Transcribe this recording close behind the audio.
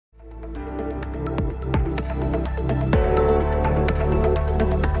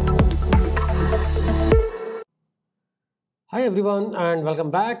Hi everyone and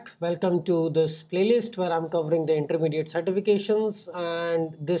welcome back. Welcome to this playlist where I'm covering the intermediate certifications,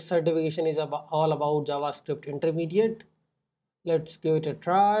 and this certification is all about JavaScript intermediate. Let's give it a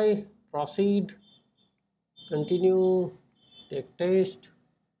try. Proceed, continue, take test,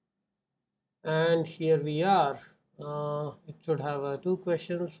 and here we are. It should have two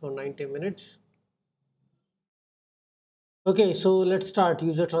questions for 90 minutes. Okay, so let's start.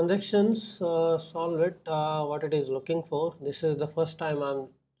 User transactions, solve it, what it is looking for. This is the first time I'm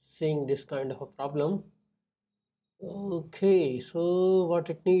seeing this kind of a problem. Okay, so what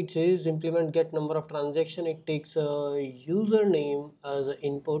it needs is implement get number of transaction. It takes a username as an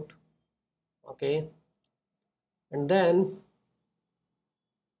input. Okay, and then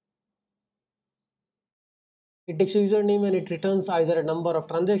it takes a username and it returns either a number of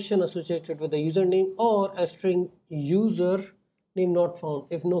transaction associated with the username or a string user name not found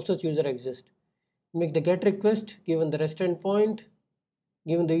if no such user exists. Make the get request given the rest endpoint.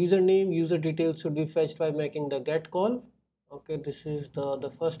 Given the username, user details should be fetched by making the get call. Okay, this is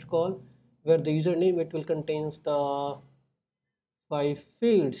the first call where the username, it will contains the 5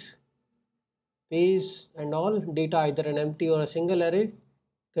 fields, page and all data, either an empty or a single array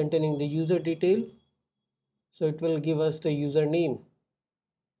containing the user detail. So it will give us the username.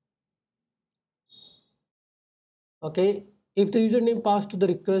 Okay, if the username passed to the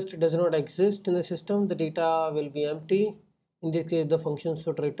request does not exist in the system, the data will be empty. In this case, the function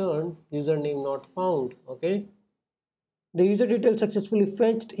should return username not found. Okay, the user detail successfully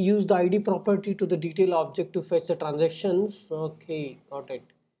fetched. Use the ID property to the detail object to fetch the transactions. Okay, got it.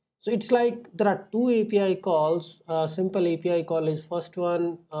 So it's like there are two API calls. Simple API call is first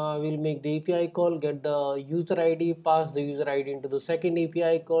one. We'll make the API call, get the user ID, pass the user ID into the second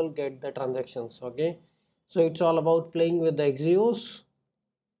API call, get the transactions. Okay, so it's all about playing with the Axios.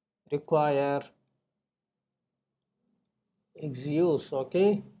 Require Axios.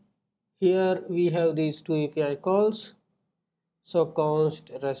 Okay, here we have these two API calls. So const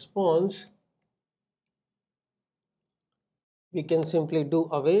response, we can simply do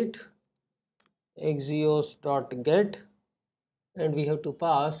await axios.get, and we have to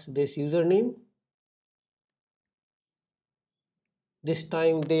pass this username. This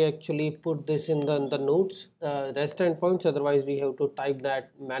time they actually put this in the notes, rest endpoints, otherwise we have to type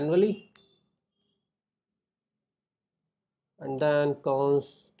that manually. And then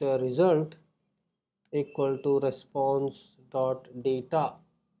const result equal to response.data.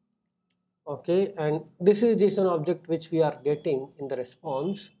 Okay, and this is JSON object which we are getting in the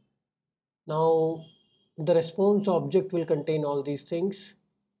response. Now the response object will contain all these things.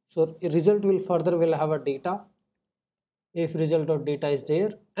 So result will further will have a data if result.data is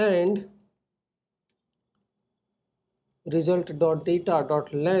there, and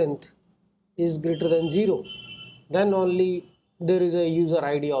result.data.length is greater than 0, then only there is a user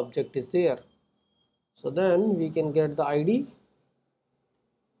ID object is there. So then we can get the ID,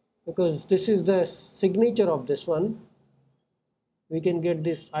 because this is the signature of this one. We can get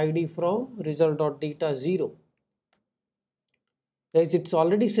this ID from result.data 0. As it's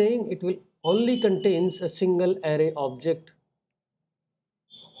already saying, it will only contains a single array object.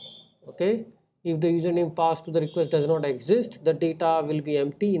 Okay, if the username passed to the request does not exist, the data will be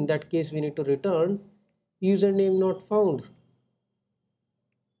empty. In that case, we need to return username not found,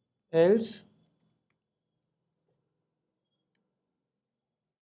 else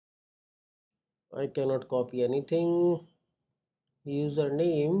I cannot copy anything.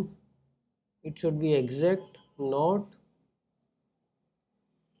 Username, it should be exact not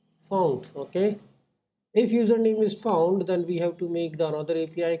found. Okay, if username is found, then we have to make the another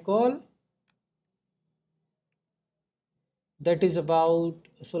API call that is about,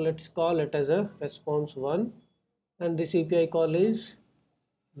 so let's call it as a response one, and this API call is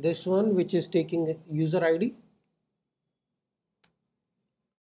this one, which is taking user ID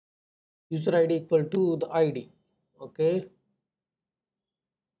equal to the ID. Okay,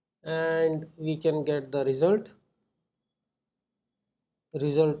 and we can get the result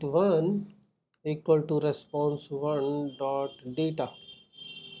 1 equal to response1 dot data,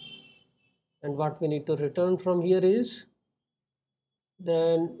 and what we need to return from here is,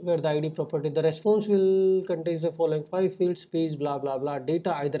 then where the ID property, the response will contains the following 5 fields, space, blah blah blah,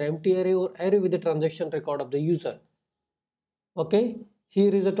 data, either empty array or array with the transaction record of the user. Okay,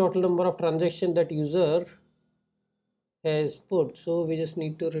 here is the total number of transaction that user has put, so we just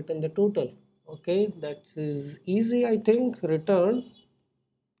need to return the total. Okay, that is easy, I think. Return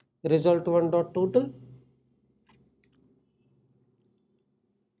result1 dot total.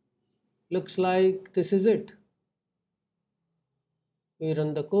 Looks like this is it. We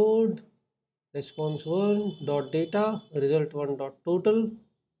run the code. response 1 dot data, result 1 dot total.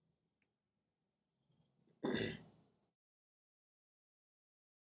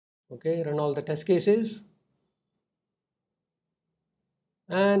 Okay, run all the test cases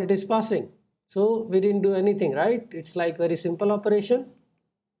and it is passing. So we didn't do anything, right? It's like very simple operation.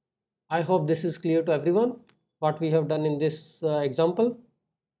 I hope this is clear to everyone what we have done in this example.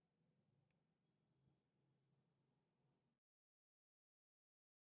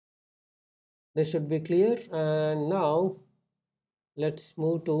 This should be clear, and now let's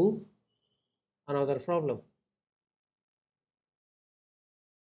move to another problem.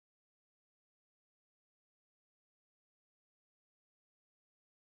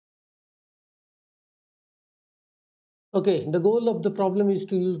 Okay, the goal of the problem is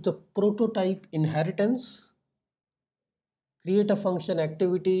to use the prototype inheritance, create a function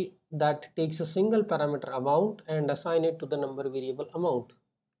activity that takes a single parameter amount and assign it to the number variable amount.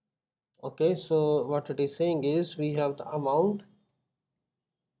 Okay, so what it is saying is we have the amount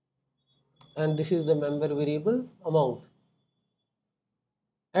and this is the member variable amount.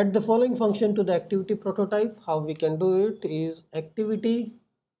 Add the following function to the activity prototype. How we can do it is activity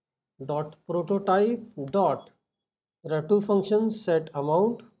dot prototype dot, there are two functions, set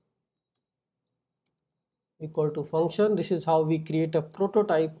amount equal to function. This is how we create a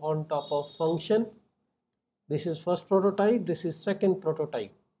prototype on top of function. This is first prototype, this is second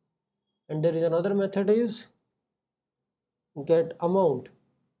prototype, and there is another method is get amount.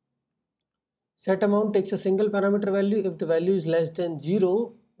 Set amount takes a single parameter value. If the value is less than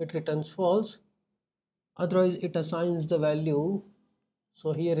 0, it returns false, otherwise it assigns the value.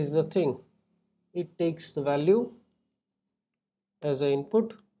 So here is the thing, it takes the value as an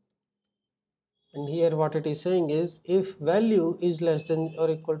input, and here what it is saying is if value is less than or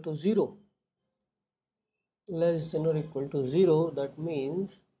equal to 0, less than or equal to 0, that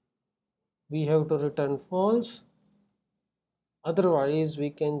means we have to return false, otherwise we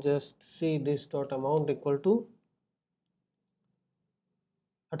can just see this dot amount equal to,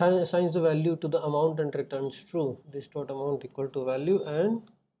 assigns the value to the amount and returns true. This dot amount equal to value and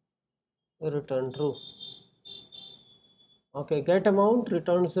return true. Okay, get amount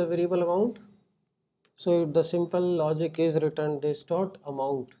returns the variable amount, so the simple logic is return this dot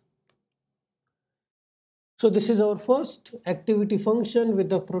amount. So this is our first activity function with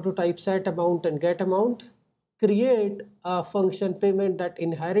the prototype set amount and get amount. Create a function payment that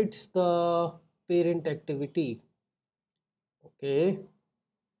inherits the parent activity. Okay,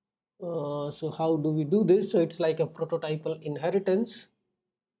 so how do we do this? So it's like a prototypal inheritance.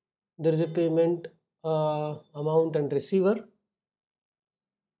 There is a payment amount and receiver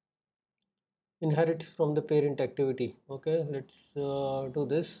inherits from the parent activity. Okay, let's do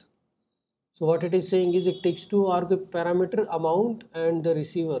this. So what it is saying is it takes two argument parameter, amount and the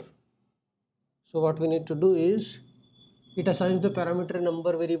receiver. So what we need to do is it assigns the parameter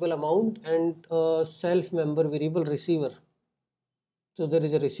number variable amount and self member variable receiver. So there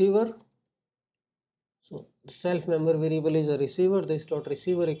is a receiver. So self member variable is a receiver. This dot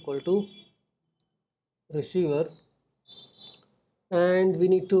receiver equal to receiver, and we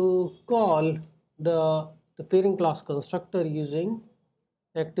need to call the parent class constructor using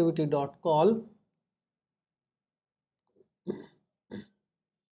activity dot call.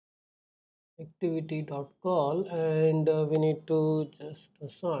 Activity dot call, and we need to just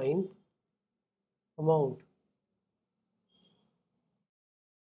assign amount.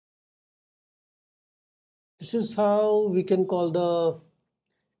 This is how we can call the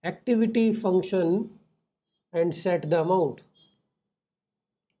activity function and set the amount.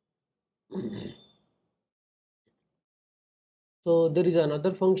 So there is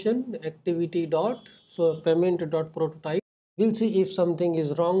another function activity dot, so payment dot prototype. We'll see if something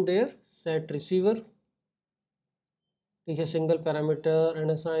is wrong there. Set receiver, take a single parameter and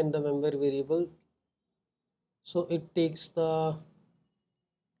assign the member variable. So it takes the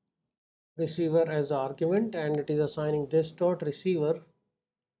receiver as argument and it is assigning this dot receiver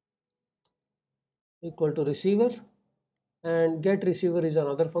equal to receiver, and get receiver is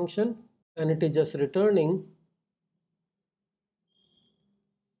another function and it is just returning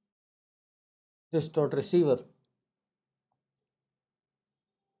this dot receiver.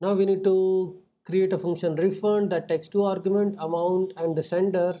 Now we need to create a function refund that takes two argument, amount and the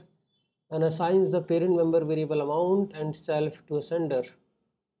sender, and assigns the parent member variable amount and self to a sender.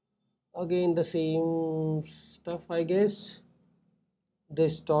 Again the same stuff, I guess.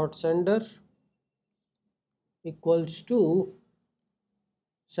 This dot sender equals to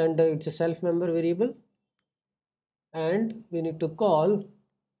sender, it's a self member variable, and we need to call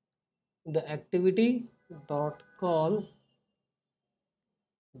the activity dot call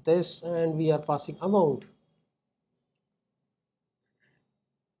this, and we are passing amount.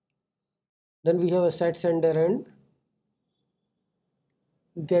 Then we have a set sender and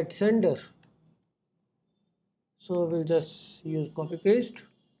get sender. So we'll just use copy paste,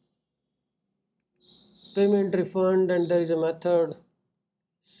 payment refund, and there is a method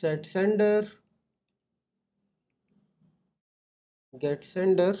set sender, get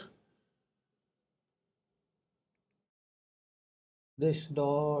sender, this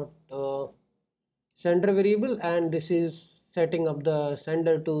dot sender variable, and this is setting up the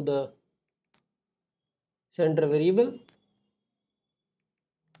sender to the sender variable.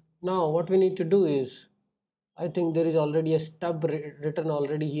 Now what we need to do is, I think there is already a stub written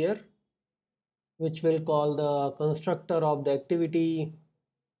already here, which will call the constructor of the activity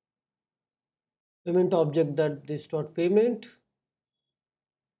payment object, that this dot payment.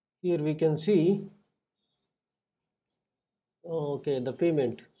 Here we can see, okay, the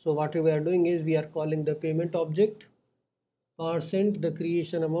payment. So what we are doing is we are calling the payment object, percent the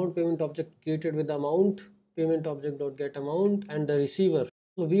creation amount, payment object created with the amount, payment object dot get amount, and the receiver.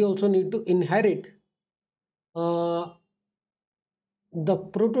 So we also need to inherit the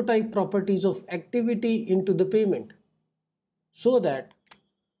prototype properties of activity into the payment, so that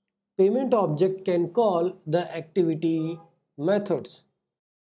payment object can call the activity methods.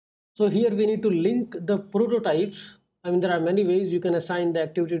 So here we need to link the prototypes. I mean, there are many ways you can assign the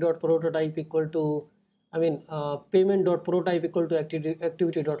activity.prototype equal to, payment.prototype equal to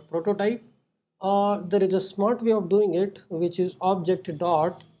activity.prototype. There is a smart way of doing it, which is object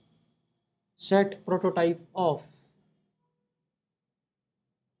dot set prototype of.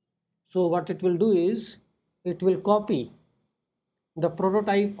 So what it will do is, it will copy the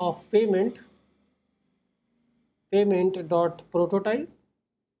prototype of payment.prototype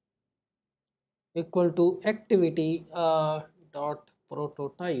equal to activity dot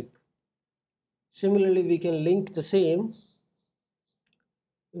prototype. Similarly, we can link the same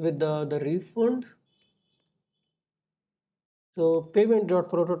with the refund. So payment dot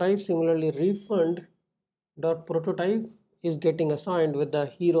prototype, similarly refund dot prototype is getting assigned with the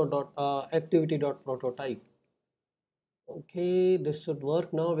hero dot activity dot prototype. Okay, this should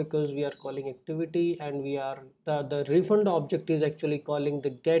work now, because we are calling activity, and we are the refund object is actually calling the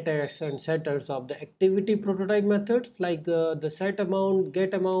getters and setters of the activity prototype methods, like the set amount,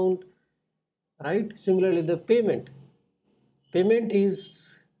 get amount, right? Similarly, the payment is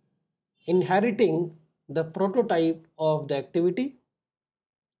inheriting the prototype of the activity.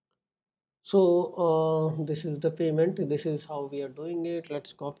 So this is the payment, this is how we are doing it.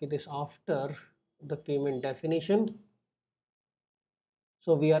 Let's copy this after the payment definition.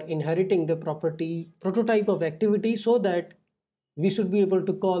 So we are inheriting the prototype of activity, so that we should be able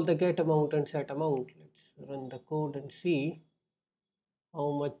to call the get amount and set amount. Let's run the code and see how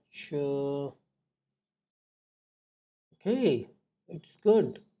much. Okay, it's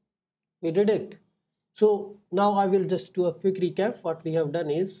good, we did it. So now I will just do a quick recap. What we have done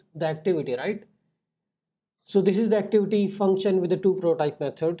is the activity, right? So this is the activity function with the two prototype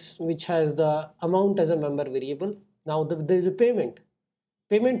methods, which has the amount as a member variable. Now there is a payment.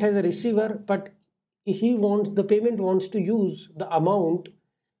 Payment has a receiver, but the payment wants to use the amount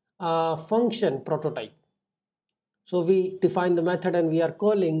function prototype. So we define the method, and we are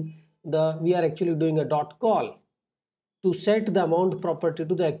actually doing a dot call to set the amount property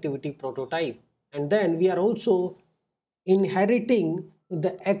to the activity prototype. And then we are also inheriting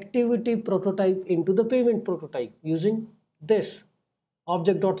the activity prototype into the payment prototype using this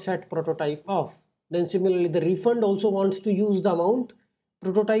object.set prototype of. Then similarly, the refund also wants to use the amount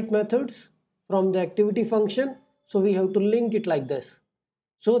prototype methods from the activity function. So we have to link it like this,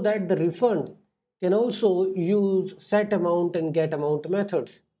 so that the refund can also use set amount and get amount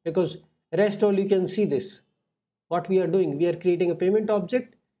methods, because rest all you can see this. What we are doing, we are creating a payment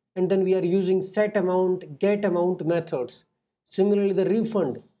object, and then we are using set amount, get amount methods. Similarly, the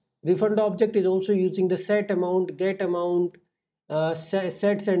refund object is also using the set amount, get amount,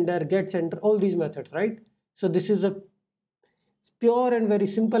 set sender, get sender, all these methods, right? So this is a pure and very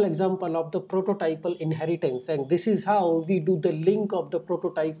simple example of the prototypal inheritance, and this is how we do the link of the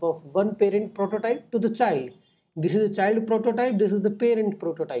prototype of one parent prototype to the child. This is a child prototype, this is the parent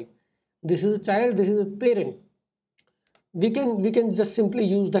prototype. This is a child, this is a parent. We can just simply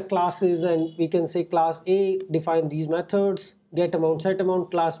use the classes, and we can say class A define these methods, get amount, set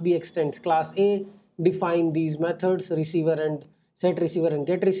amount. Class B extends class A, define these methods, receiver and set receiver and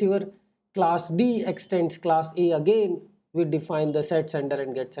get receiver. Class D extends class A again, we define the set sender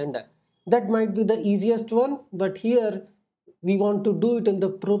and get sender. That might be the easiest one, but here we want to do it in the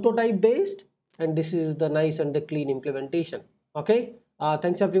prototype based, and this is the nice and the clean implementation. Okay,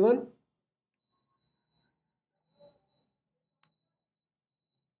 Thanks everyone.